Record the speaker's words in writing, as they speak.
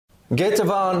Goethe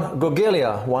von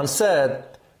Gogelia once said,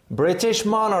 British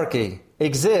monarchy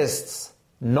exists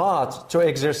not to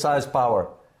exercise power,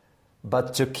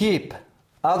 but to keep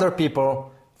other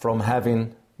people from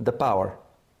having the power.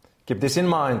 Keep this in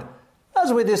mind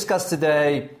as we discuss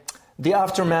today the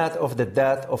aftermath of the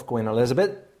death of Queen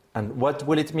Elizabeth and what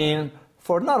will it mean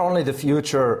for not only the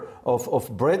future of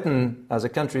Britain as a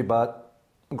country, but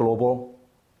global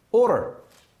order.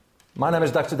 My name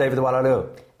is Dr. David Walaloo.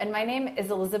 And my name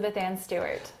is Elizabeth Ann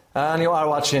Stewart. And you are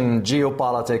watching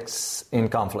Geopolitics in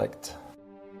Conflict.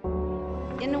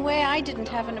 In a way, I didn't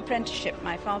have an apprenticeship.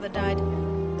 My father died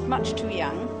much too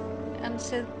young, and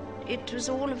so it was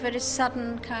all a very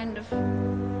sudden kind of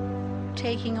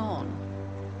taking on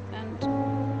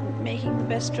and making the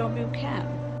best job you can.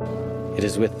 It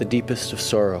is with the deepest of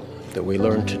sorrow that we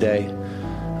learn today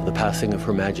of the passing of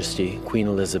Her Majesty Queen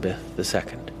Elizabeth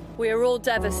II. We are all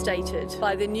devastated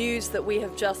by the news that we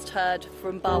have just heard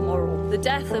from Balmoral. The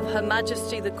death of Her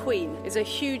Majesty the Queen is a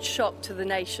huge shock to the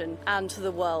nation and to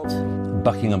the world.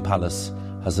 Buckingham Palace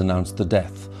has announced the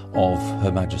death of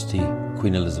Her Majesty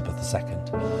Queen Elizabeth II.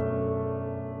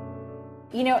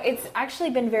 You know, it's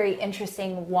actually been very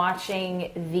interesting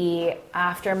watching the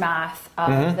aftermath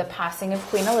of the passing of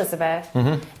Queen Elizabeth.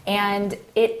 And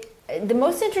the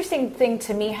most interesting thing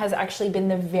to me has actually been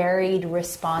the varied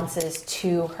responses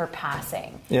to her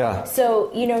passing. Yeah.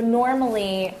 So, you know,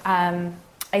 normally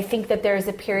I think that there's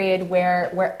a period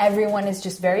where everyone is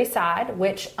just very sad,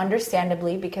 which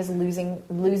understandably, because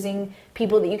losing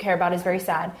people that you care about is very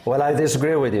sad. Well, I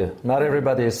disagree with you. Not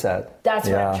everybody is sad. That's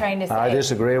what I'm trying to say. I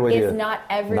disagree with you. Not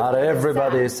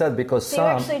everybody is sad because so some...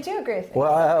 you actually do agree with me.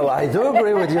 Well, I do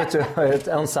agree with you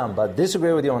too, on some, but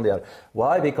disagree with you on the other.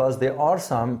 Why? Because there are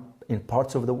some in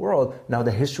parts of the world, now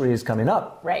the history is coming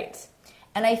up. Right.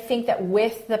 And I think that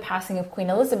with the passing of Queen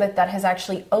Elizabeth, that has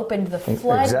actually opened the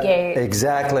floodgate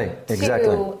exactly.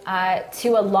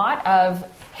 To a lot of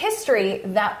history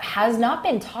that has not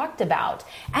been talked about,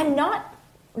 and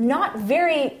not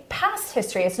very past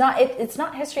history. It's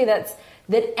not history that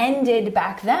ended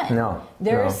back then. No,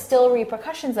 there are still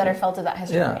repercussions that are felt of that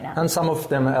history right now. And some of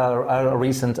them are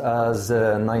recent as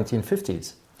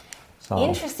 1950s. So.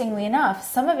 Interestingly enough,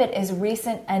 some of it is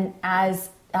recent and as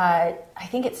I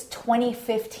think it's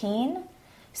 2015.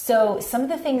 So some of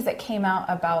the things that came out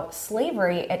about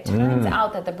slavery, it turns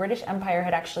out that the British Empire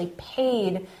had actually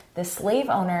paid the slave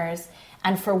owners,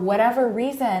 and for whatever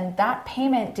reason, that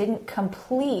payment didn't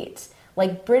complete.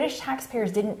 Like, British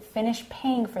taxpayers didn't finish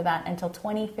paying for that until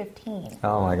 2015.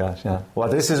 Oh my gosh, yeah. Well,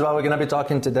 this is what we're going to be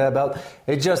talking today about.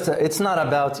 It's not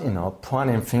about,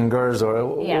 pointing fingers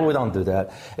we don't do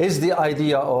that. It's the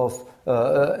idea of,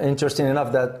 interesting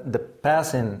enough that the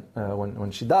passing, when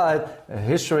she died,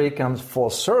 history comes full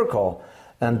circle.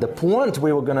 And the point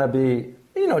we were going to be,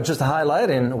 just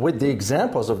highlighting with the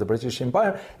examples of the British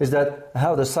Empire is that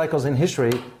how the cycles in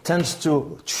history tends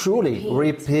to truly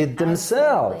repeat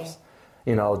themselves. Absolutely.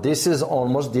 This is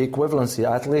almost the equivalency,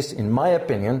 at least in my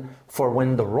opinion, for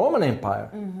when the Roman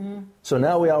Empire. So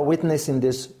now we are witnessing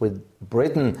this with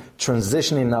Britain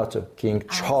transitioning now to King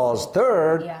Charles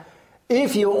III. Yeah.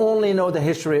 If you only know the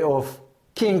history of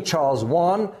King Charles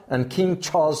I and King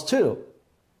Charles II,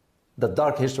 the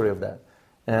dark history of that.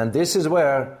 And this is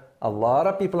where a lot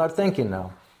of people are thinking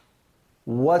now.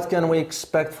 What can we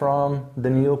expect from the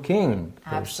new king?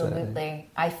 Absolutely.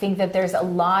 I think that there's a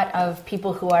lot of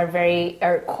people who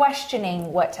are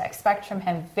questioning what to expect from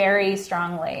him very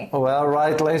strongly. Well,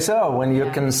 rightly so. When you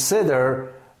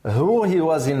consider who he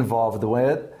was involved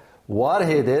with, what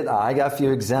he did, I got a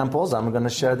few examples. I'm going to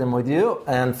share them with you.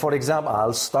 And for example,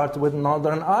 I'll start with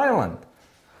Northern Ireland,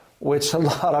 which a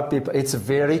lot of people, it's a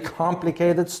very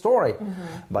complicated story.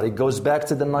 But it goes back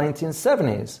to the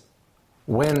 1970s.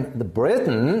 When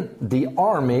Britain, the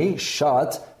army,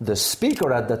 shot the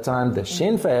speaker at the time, the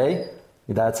Sinn Féin,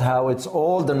 that's how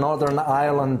all the Northern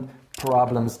Ireland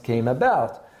problems came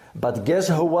about. But guess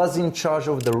who was in charge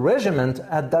of the regiment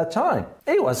at that time?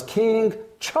 It was King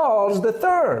Charles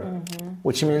III,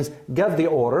 which means gave the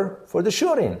order for the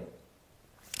shooting.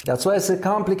 That's why it's a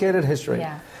complicated history.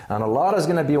 Yeah. And a lot is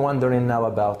going to be wondering now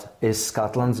about, is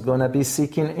Scotland going to be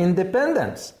seeking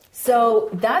independence? So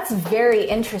that's very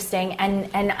interesting,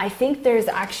 and I think there's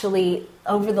actually,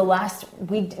 over the last,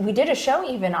 we did a show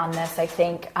even on this, I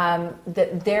think,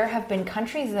 that there have been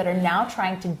countries that are now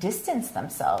trying to distance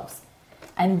themselves,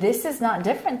 and this is not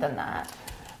different than that.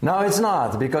 No, it's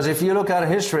not, because if you look at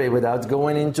history without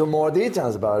going into more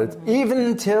details about it,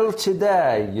 even till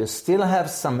today, you still have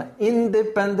some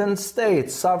independent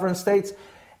states, sovereign states,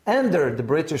 under the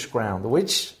British crown,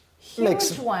 which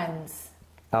huge ones.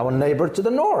 Our neighbor to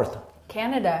the north,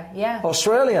 Canada, yeah.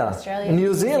 Australia,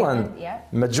 New Zealand. Yeah.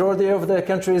 Majority of the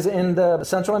countries in the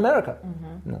Central America.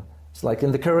 It's like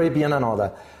in the Caribbean and all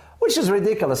that, which is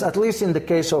ridiculous, at least in the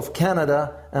case of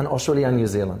Canada and Australia and New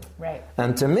Zealand. Right.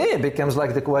 And to me, it becomes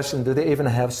like the question, do they even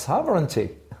have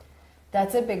sovereignty?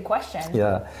 That's a big question.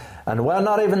 Yeah. And we're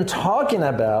not even talking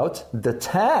about the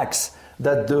tax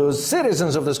that those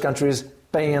citizens of those countries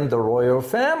pay in the royal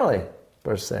family,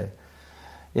 per se.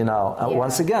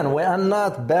 Once again, we are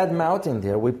not bad-mouthing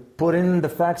there. We put in the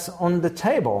facts on the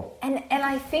table. And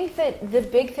I think that the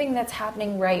big thing that's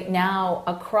happening right now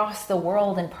across the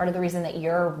world, and part of the reason that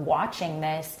you're watching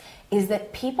this, is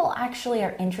that people actually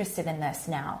are interested in this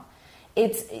now.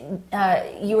 It's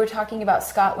you were talking about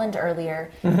Scotland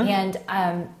earlier, and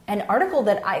an article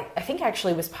that I think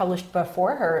actually was published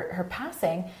before her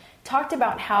passing talked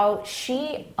about how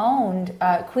she owned,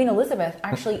 Queen Elizabeth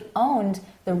actually owned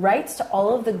the rights to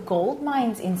all of the gold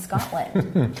mines in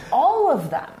Scotland. All of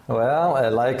them.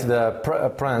 Well, like the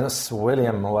Prince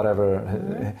William,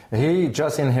 whatever, he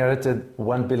just inherited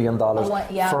 $1 billion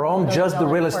from just the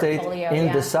real estate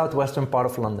in the southwestern part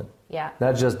of London. Yeah.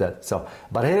 That's just that. So,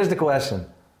 but here's the question.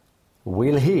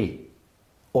 Will he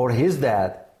or his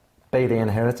dad pay the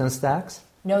inheritance tax?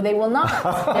 No, they will not.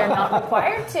 They're not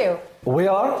required to. We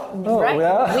are? Oh, right. We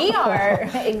are? We are.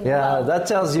 Yeah, that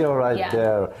tells you right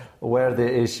there where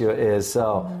the issue is.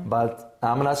 So, but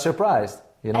I'm not surprised.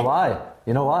 You know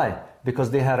why?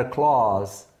 Because they had a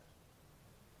clause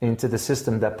into the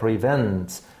system that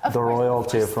prevents the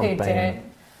royalty from paying.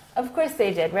 Of course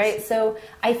they did, right? So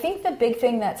I think the big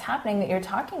thing that's happening that you're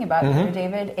talking about here,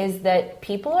 David, is that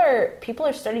people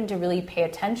are starting to really pay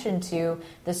attention to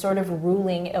the sort of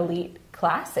ruling elite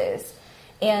classes.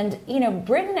 And,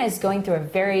 Britain is going through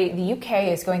the UK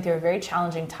is going through a very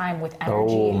challenging time with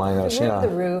energy through the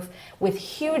roof, with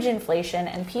huge inflation,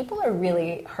 and people are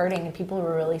really hurting and people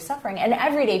are really suffering. And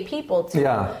everyday people, too.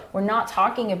 Yeah. We're not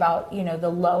talking about, the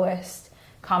lowest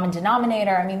common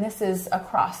denominator. I mean, this is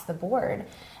across the board.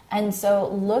 And so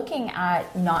looking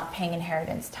at not paying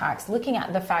inheritance tax, looking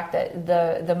at the fact that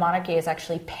the monarchy is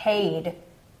actually paid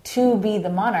to be the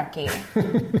monarchy,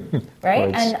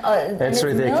 right? And it's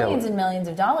ridiculous. Millions and millions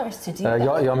of dollars to do that. You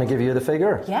want me to give you the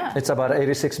figure? Yeah. It's about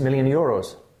 86 million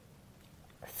euros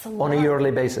on a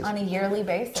yearly basis. On a yearly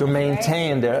basis. To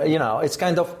maintain their, it's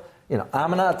kind of,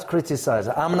 I'm not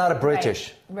criticizing. I'm not a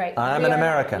British. Right. I'm an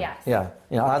American. Yes. Yeah.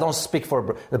 I don't speak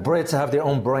for the Brits have their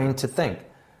own brain to think.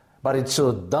 But it's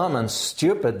so dumb and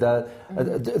stupid that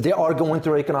they are going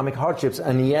through economic hardships,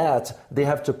 and yet they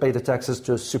have to pay the taxes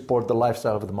to support the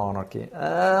lifestyle of the monarchy.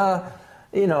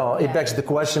 It begs the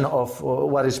question of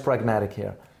what is pragmatic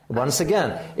here. Once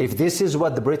again, if this is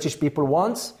what the British people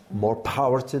want, more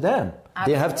power to them.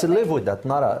 Absolutely. They have to live with that.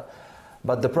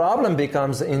 But the problem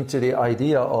becomes into the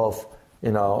idea of,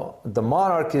 the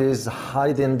monarchy is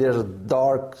hiding their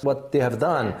what they have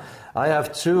done. I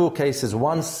have two cases,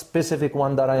 one specific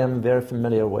one that I am very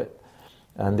familiar with.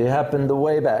 And they happened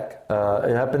way back.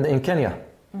 It happened in Kenya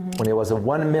when it was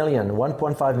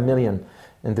 1.5 million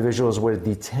individuals were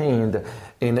detained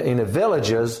in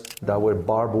villages that were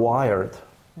barbed wired.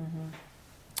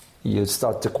 You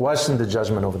start to question the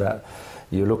judgment of that.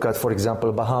 You look at, for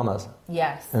example, Bahamas.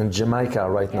 Yes. And Jamaica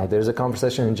right now. There's a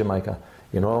conversation in Jamaica.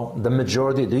 The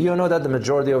majority, do you know that the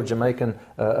majority of Jamaican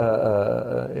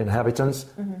inhabitants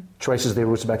traces their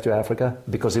roots back to Africa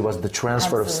because it was the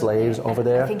transfer of slaves over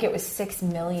there? I think it was 6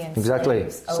 million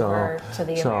slaves over to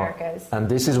the Americas. And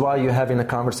this is why you're having a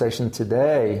conversation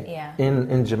today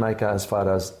in Jamaica as far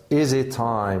as, is it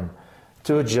time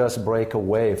to just break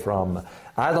away from...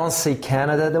 I don't see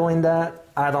Canada doing that.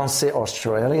 I don't see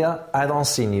Australia. I don't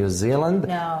see New Zealand.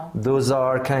 No. Those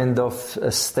are kind of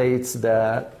states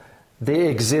that... They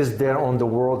exist there on the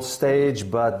world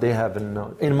stage, but they have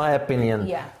no, in my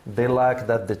opinion, they lack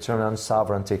that determined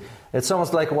sovereignty. It's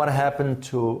almost like what happened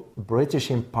to British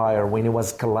Empire when it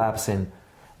was collapsing.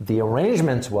 The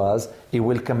arrangement was it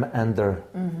will come under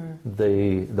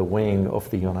the wing of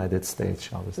the United States,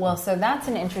 shall we say. Well, so that's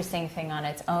an interesting thing on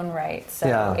its own right.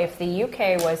 So if the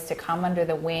UK was to come under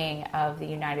the wing of the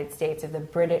United States, of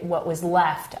what was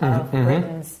left of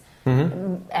Britain's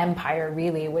empire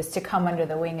really was to come under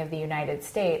the wing of the United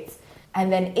States,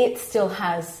 and then it still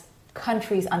has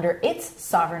countries under its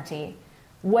sovereignty.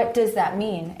 What does that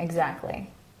mean exactly?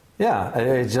 Yeah,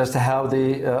 it's just how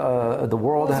the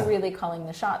world... Who's really calling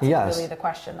the shots is really the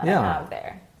question that I have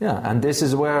there. Yeah, and this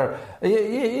is where,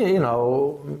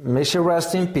 may she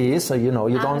rest in peace. You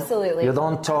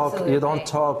don't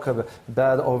talk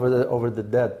bad over the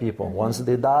dead people. Once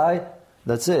they die,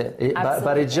 that's it.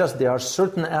 But it's just there are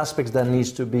certain aspects that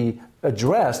needs to be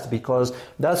addressed, because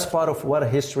that's part of what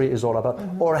history is all about,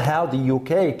 or how the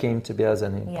UK came to be as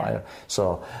an empire.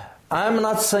 So I'm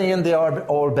not saying they are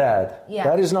all bad.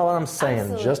 That is not what I'm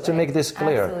saying, just to make this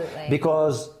clear.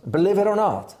 Because, believe it or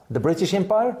not, the British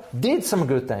Empire did some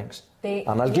good things.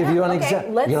 And I'll give you an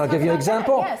example. I'll give you an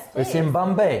example. Yes, it's in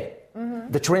Bombay.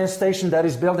 The train station that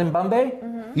is built in Bombay,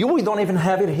 we don't even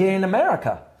have it here in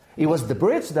America. It was the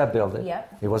Brits that built it.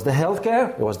 It was the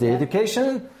healthcare, it was the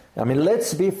education. I mean,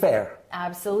 let's be fair.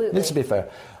 Absolutely. Let's be fair.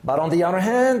 But on the other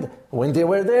hand, when they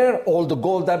were there, all the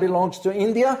gold that belongs to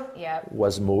India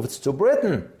was moved to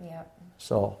Britain.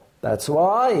 So that's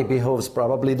why it behoves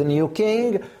probably the new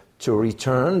king to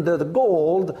return the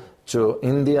gold to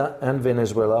India and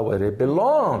Venezuela, where it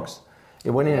belongs. We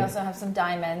also have some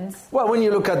diamonds. Well, when you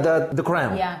look at the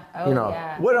crown,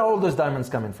 where are all those diamonds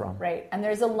coming from? Right, and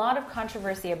there's a lot of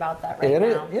controversy about that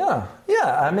now.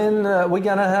 I mean, we're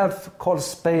gonna have called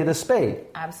spade a spade.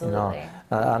 Absolutely.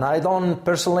 And I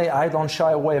don't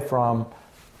shy away from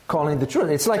calling the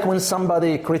truth. It's like when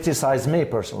somebody criticizes me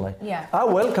personally. I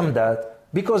welcome that,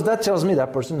 because that tells me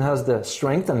that person has the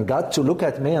strength and gut to look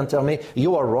at me and tell me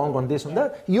you are wrong on this and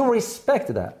that. You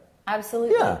respect that.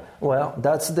 Absolutely. Yeah, well,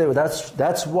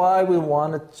 that's why we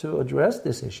wanted to address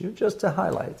this issue, just to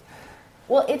highlight.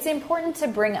 Well, it's important to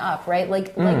bring up, right?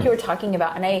 Like you were talking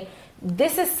about, and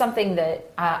this is something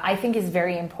that I think is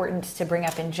very important to bring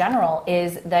up in general,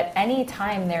 is that any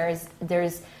time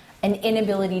there's an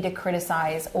inability to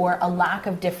criticize or a lack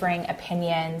of differing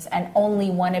opinions, and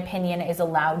only one opinion is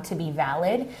allowed to be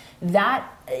valid, that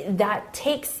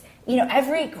takes,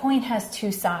 every coin has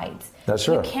two sides. That's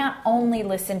true. You can't only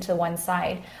listen to one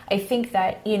side. I think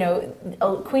that,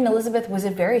 Queen Elizabeth was a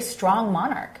very strong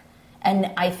monarch.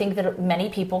 And I think that many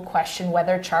people question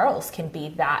whether Charles can be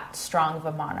that strong of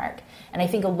a monarch. And I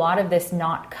think a lot of this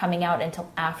not coming out until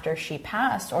after she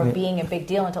passed, or being a big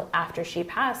deal until after she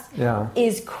passed,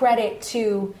 is credit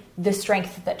to the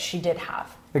strength that she did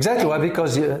have. Exactly. Why?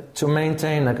 Because to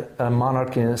maintain a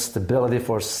monarchy stability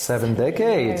for 7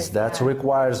 decades, that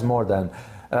requires more than...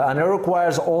 and it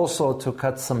requires also to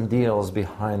cut some deals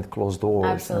behind closed doors.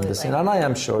 Absolutely. And I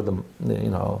am sure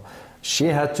she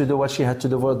had to do what she had to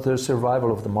do for the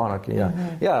survival of the monarchy.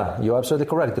 You're absolutely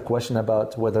correct. The question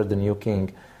about whether the new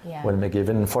king will be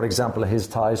given, for example, his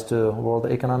ties to World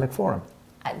Economic Forum.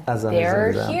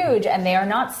 They're huge, and they are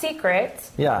not secret.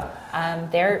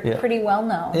 They're pretty well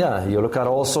known. You look at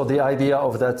also the idea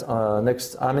of that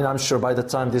next... I mean, I'm sure by the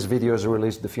time this video is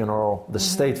released, the funeral, the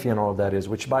state funeral that is,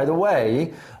 which, by the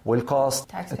way, will cost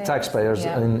taxpayers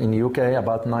in the UK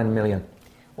about 9 million.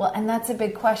 Well, and that's a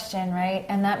big question, right?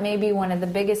 And that may be one of the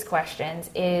biggest questions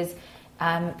is,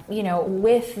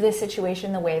 with the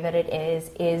situation the way that it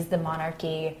is the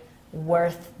monarchy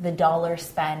worth the dollar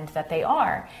spend that they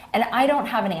are? And I don't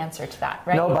have an answer to that,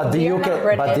 right? No, but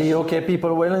the UK people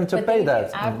are willing to pay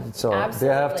that. So absolutely.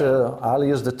 They have to, I'll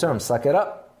use the term, suck it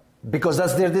up, because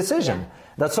that's their decision.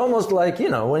 That's almost like,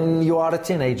 when you are a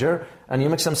teenager and you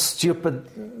make some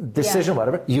stupid decision,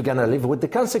 whatever, you're going to live with the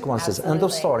consequences. End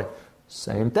of story.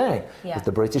 Same thing. If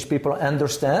the British people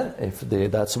understand, if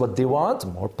that's what they want,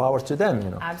 more power to them.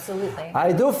 Absolutely.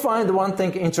 I do find one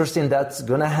thing interesting that's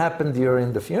going to happen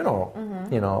during the funeral.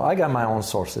 I got my own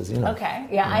sources. Okay.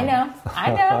 Yeah, I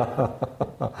know.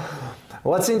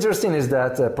 What's interesting is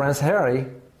that Prince Harry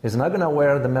is not going to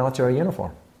wear the military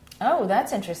uniform. Oh,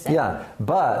 that's interesting. Yeah,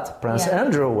 but Prince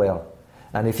Andrew will.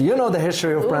 And if you know the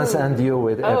history of Prince Andrew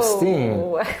with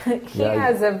Epstein... he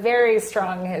has a very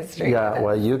strong history.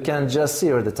 Well, you can just see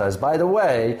the ties. By the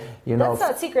way, That's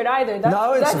not secret either. That's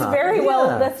not.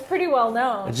 That's pretty well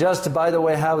known. Just, by the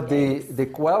way, how they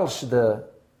quelch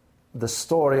the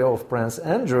story of Prince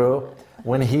Andrew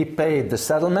when he paid the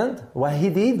settlement. Well, he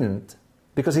didn't,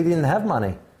 because he didn't have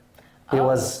money. It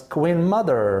was Queen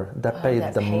Mother that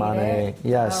paid the money.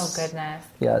 Yes. Oh, goodness.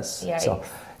 Yes. Yikes. So,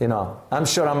 I'm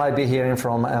sure I might be hearing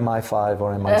from MI5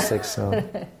 or MI6. So,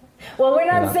 well, we're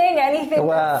not saying anything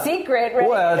that's secret, right?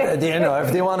 Well,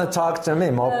 if they want to talk to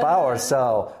me, more power.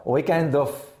 So we kind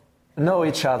of know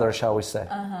each other, shall we say.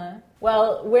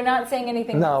 Well, we're not saying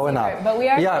anything that's we're secret, not. But we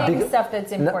are saying stuff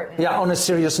that's important. On a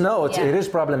serious note, it is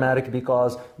problematic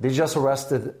because they just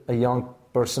arrested a young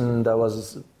person that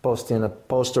was posting a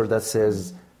poster that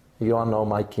says, "You are now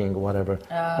my king," whatever.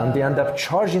 And they end up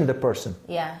charging the person.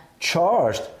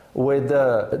 Charged with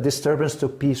disturbance to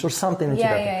peace or something.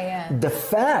 The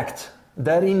fact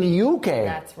that in the UK...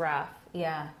 That's rough,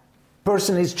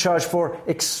 person is charged for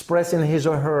expressing his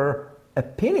or her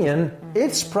opinion,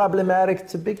 it's problematic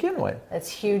to begin with. It's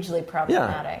hugely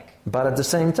problematic. Yeah. But at the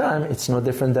same time, it's no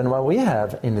different than what we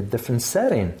have in a different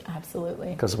setting. Absolutely.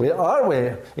 Because if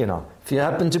you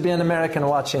happen to be an American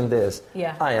watching this,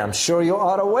 I am sure you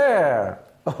are aware.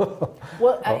 And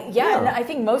I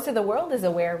think most of the world is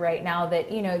aware right now that,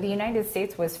 the United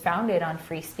States was founded on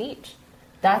free speech.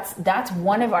 That's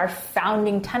one of our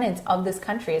founding tenets of this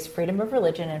country is freedom of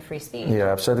religion and free speech.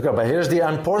 Yeah, absolutely. But here's the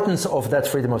importance of that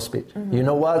freedom of speech. Mm-hmm. You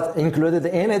know what included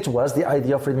in it was the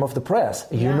idea of freedom of the press.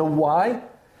 Yeah. You know why?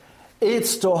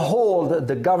 It's to hold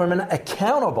the government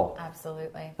accountable.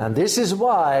 Absolutely. And this is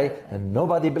why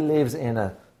nobody believes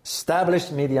in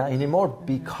established media anymore,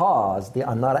 because they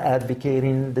are not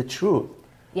advocating the truth.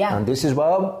 Yeah. And this is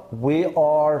what we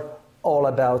are all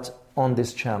about on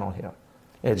this channel here.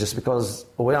 Just because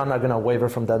we are not going to waver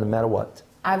from that no matter what.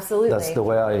 Absolutely. That's the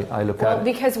way I look at it. Well,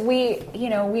 because we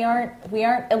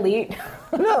aren't elite.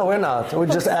 No, we're not. We're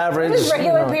just average. Just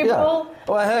regular people. Yeah.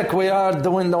 Well, heck, we are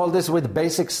doing all this with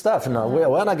basic stuff. No,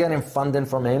 we're not getting funding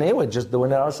from any. We're just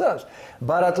doing it ourselves.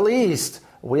 But at least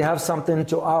we have something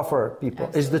to offer people.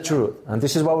 Absolutely. Is the truth. And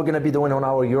this is what we're going to be doing on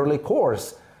our yearly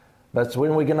course. That's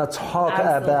when we're going to talk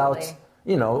about,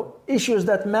 issues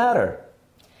that matter.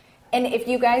 And if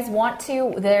you guys want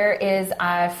to, there is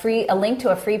a link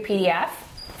to a free PDF,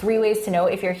 3 ways to know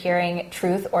if you're hearing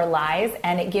truth or lies.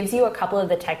 And it gives you a couple of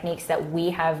the techniques that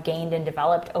we have gained and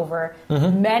developed over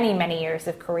many, many years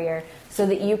of career so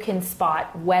that you can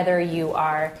spot whether you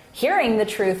are hearing the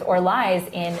truth or lies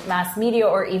in mass media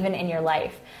or even in your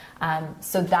life.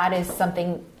 So that is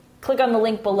something. Click on the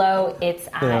link below. It's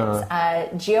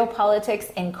at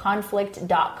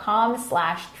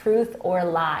geopoliticsinconflict.com/truth or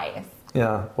lies.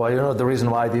 Yeah, well, the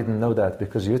reason why I didn't know that,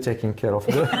 because you're taking care of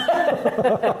it.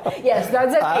 Yes,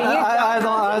 that's okay.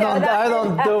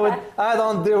 I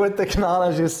don't deal with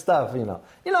technology stuff.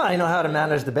 I know how to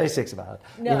manage the basics about it.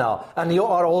 No. And you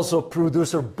are also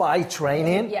producer by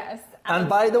training. Yes. And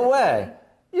by the way,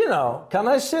 can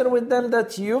I share with them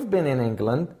that you've been in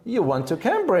England? You went to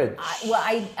Cambridge.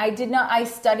 I did not. I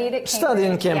studied at Cambridge. Studied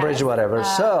in Cambridge, whatever.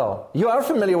 So you are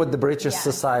familiar with the British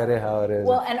society, how it is.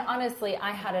 Well, and honestly,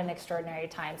 I had an extraordinary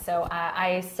time. So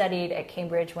I studied at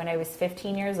Cambridge when I was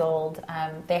 15 years old.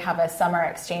 They have a summer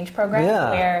exchange program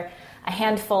where a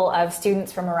handful of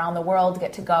students from around the world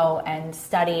get to go and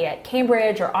study at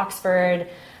Cambridge or Oxford.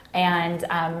 And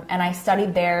I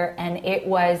studied there, and it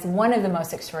was one of the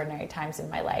most extraordinary times in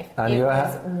my life. And it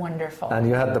was wonderful. And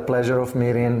you had the pleasure of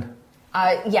meeting?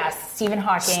 Yes, Stephen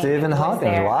Hawking. Stephen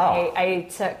Hawking, wow. I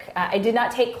did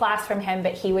not take class from him,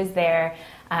 but he was there.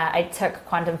 I took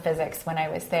quantum physics when I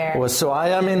was there. Well, so I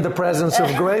am in the presence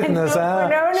of greatness,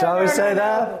 No, Shall we say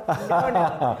that?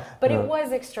 No. But it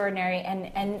was extraordinary,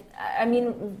 and I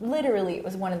mean, literally, it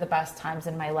was one of the best times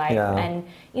in my life. Yeah. And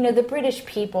the British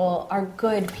people are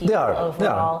good people overall. They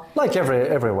are. Like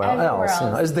everywhere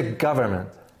else. It's the government.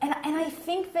 And I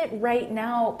think that right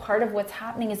now, part of what's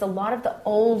happening is a lot of the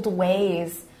old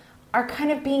ways are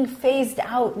kind of being phased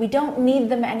out. We don't need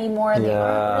them anymore. They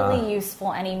aren't really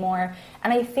useful anymore.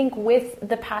 And I think with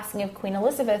the passing of Queen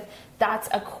Elizabeth, that's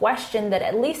a question that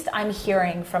at least I'm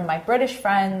hearing from my British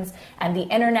friends, and the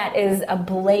internet is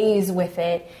ablaze with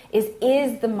it,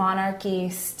 is the monarchy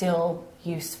still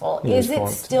usful? Is it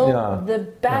still the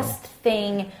best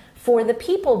thing for the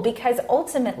people? Because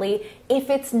ultimately, if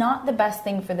it's not the best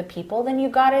thing for the people, then you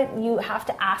have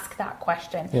to ask that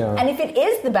question. Yeah. And if it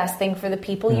is the best thing for the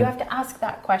people, you have to ask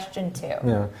that question too.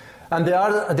 Yeah. And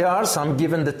there are some,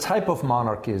 given the type of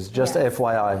monarchies, just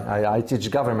FYI, I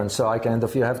teach government, so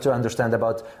you have to understand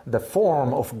about the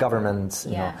form of governments,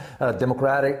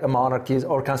 democratic monarchies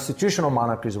or constitutional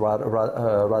monarchies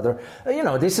rather.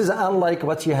 This is unlike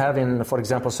what you have in, for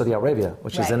example, Saudi Arabia,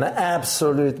 which is an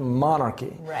absolute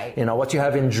monarchy. Right. What you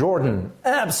have in Jordan,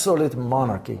 absolute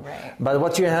monarchy. Right. But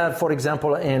what you have, for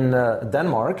example, in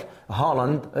Denmark,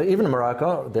 Holland, even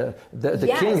Morocco, the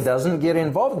king doesn't get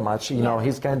involved much.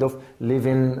 He's kind of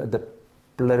living the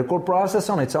political process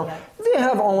on its own. Yeah. They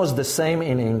have almost the same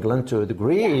in England to a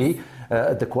degree.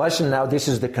 Yes. The question now, this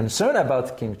is the concern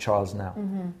about King Charles now.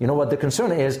 Mm-hmm. What the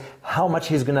concern is? How much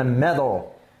he's going to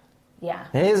meddle. Yeah.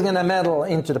 He's going to meddle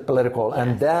into the political,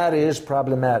 and that is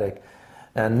problematic.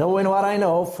 And knowing what I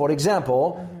know, for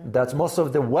example, that most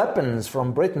of the weapons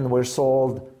from Britain were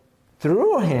sold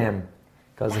through him,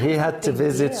 because he had to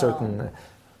visit certain,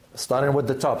 starting with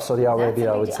the top, Saudi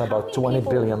Arabia, it's about $20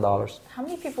 billion. How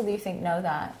many people do you think know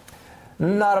that?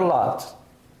 Not a lot.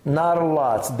 Not a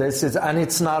lot. And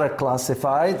it's not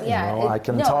classified. Yeah, I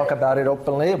can talk about it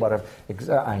openly, but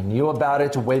I knew about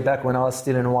it way back when I was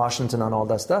still in Washington and all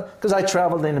that stuff, because I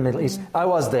traveled in the Middle East. I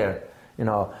was there.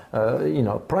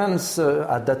 Prince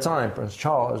at that time, Prince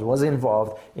Charles, was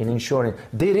involved in ensuring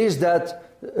there is that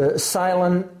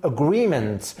silent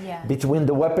agreement between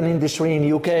the weapon industry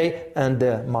in UK and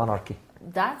the monarchy.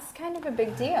 That's kind of a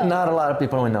big deal. Not a lot of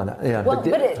people will know that. Yeah, well,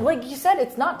 but like you said,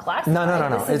 it's not classified.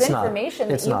 No. This is information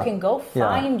that you can go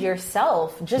find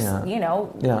yourself. Just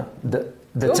Yeah, the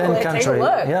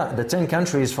 10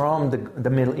 countries from the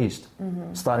Middle East,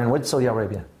 starting with Saudi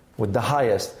Arabia, with the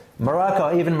highest.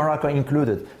 Morocco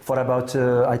included, for about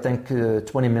I think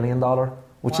 $20 million,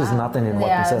 which is nothing in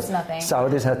what he says. Nothing.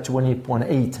 Saudis had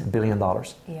 $20.8 billion.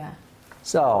 Yeah.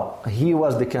 So he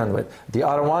was the conduit. The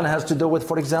other one has to do with,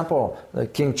 for example,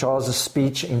 King Charles'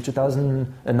 speech in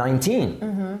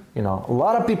 2019. A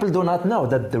lot of people do not know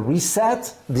that the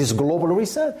reset, this global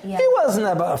reset, it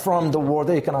wasn't from the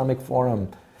World Economic Forum.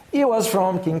 It was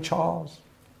from King Charles.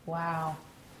 Wow.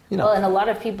 Well, and a lot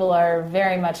of people are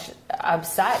very much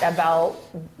upset about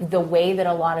the way that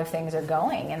a lot of things are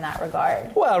going in that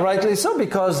regard. Well, rightly so,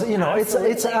 because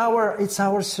it's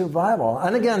our survival.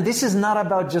 And again, this is not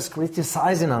about just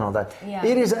criticizing and all that. Yeah.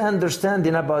 It is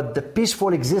understanding about the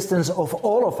peaceful existence of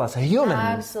all of us, humans.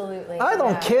 Absolutely. I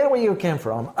don't care where you came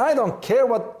from. I don't care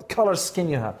what color skin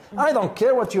you have. I don't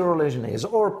care what your religion is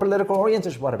or political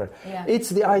orientation, whatever. Yeah. It's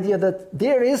the idea that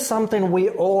there is something we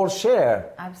all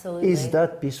share. Absolutely. Is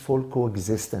that peaceful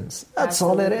coexistence. That's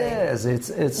all it is.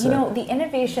 It's the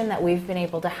innovation that we've been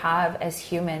able to have as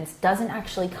humans doesn't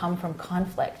actually come from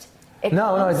conflict. It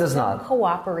does not.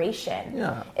 Cooperation.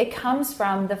 Yeah. It comes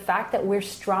from the fact that we're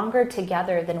stronger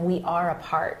together than we are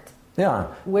apart. Yeah.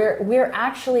 We're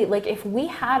actually, like, if we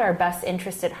had our best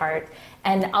interest at heart,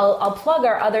 and I'll plug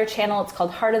our other channel, it's called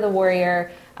Heart of the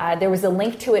Warrior. There was a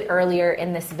link to it earlier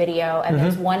in this video, and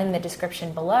there's one in the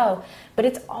description below. But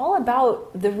it's all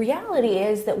about, the reality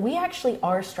is that we actually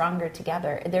are stronger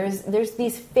together. There's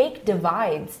these fake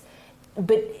divides.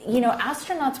 But,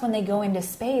 astronauts, when they go into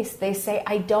space, they say,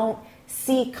 I don't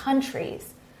see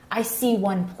countries. I see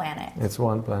one planet. It's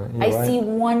one planet. I see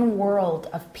one world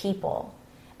of people.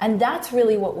 And that's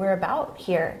really what we're about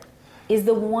here, is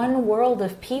the one world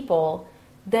of people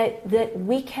that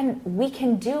we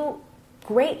can do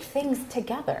great things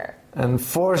together.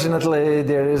 Unfortunately,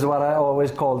 there is what I always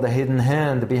call the hidden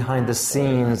hand behind the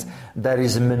scenes that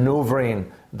is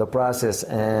maneuvering the process.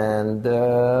 And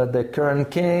the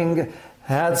current king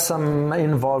had some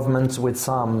involvement with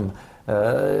some,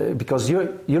 because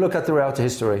you look at throughout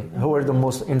history, who are the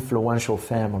most influential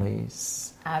families?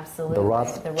 Absolutely. The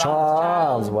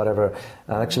Rothschilds, whatever.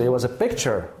 Actually, it was a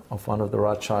picture of one of the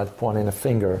Rothschilds pointing a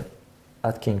finger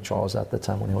at King Charles at the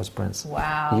time when he was prince.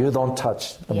 Wow. You don't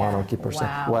touch the monarchy per se.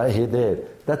 Well, he did.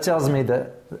 That tells me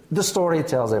that the story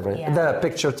tells everything. Yeah. The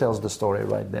picture tells the story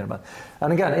right there.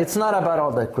 And again, it's not about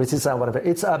all the criticism, whatever.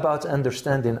 It's about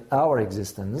understanding our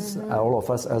existence, all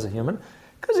of us as a human,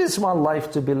 because it's one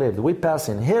life to be lived. We pass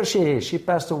in. Here she is. She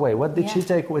passed away. What did she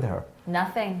take with her?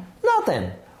 Nothing. Nothing.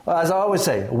 As I always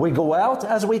say, we go out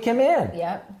as we came in.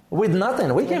 Yep. With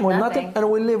nothing. We came with nothing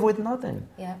and we live with nothing.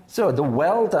 Yep. So the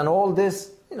wealth and all this,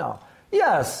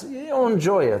 yes, you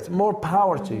enjoy it. More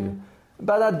power to you.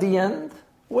 But at the end,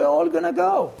 we're all going to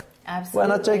go. Absolutely.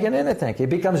 We're not taking anything. It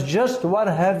becomes just what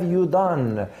have you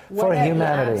done for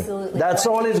humanity. Absolutely. That's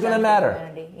all it's going to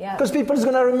matter. Because people is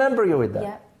going to remember you with that.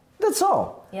 Yep. That's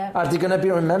all. Yep. Are they going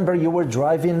to remember you were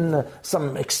driving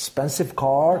some expensive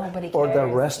car or the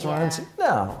restaurants? Yeah.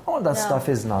 No, all that stuff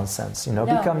is nonsense.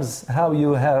 Becomes how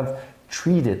you have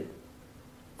treated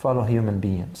fellow human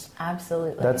beings.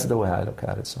 Absolutely. That's the way I look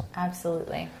at it. So.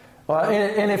 Absolutely. Well,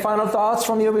 any final thoughts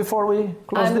from you before we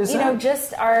close this?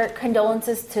 Just our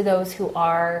condolences to those who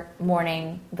are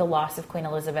mourning the loss of Queen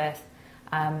Elizabeth.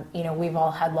 We've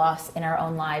all had loss in our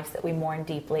own lives that we mourn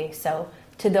deeply. So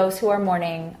to those who are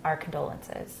mourning, our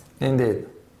condolences. Indeed.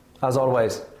 As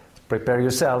always, prepare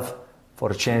yourself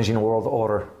for a changing world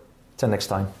order. Till next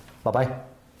time. Bye-bye.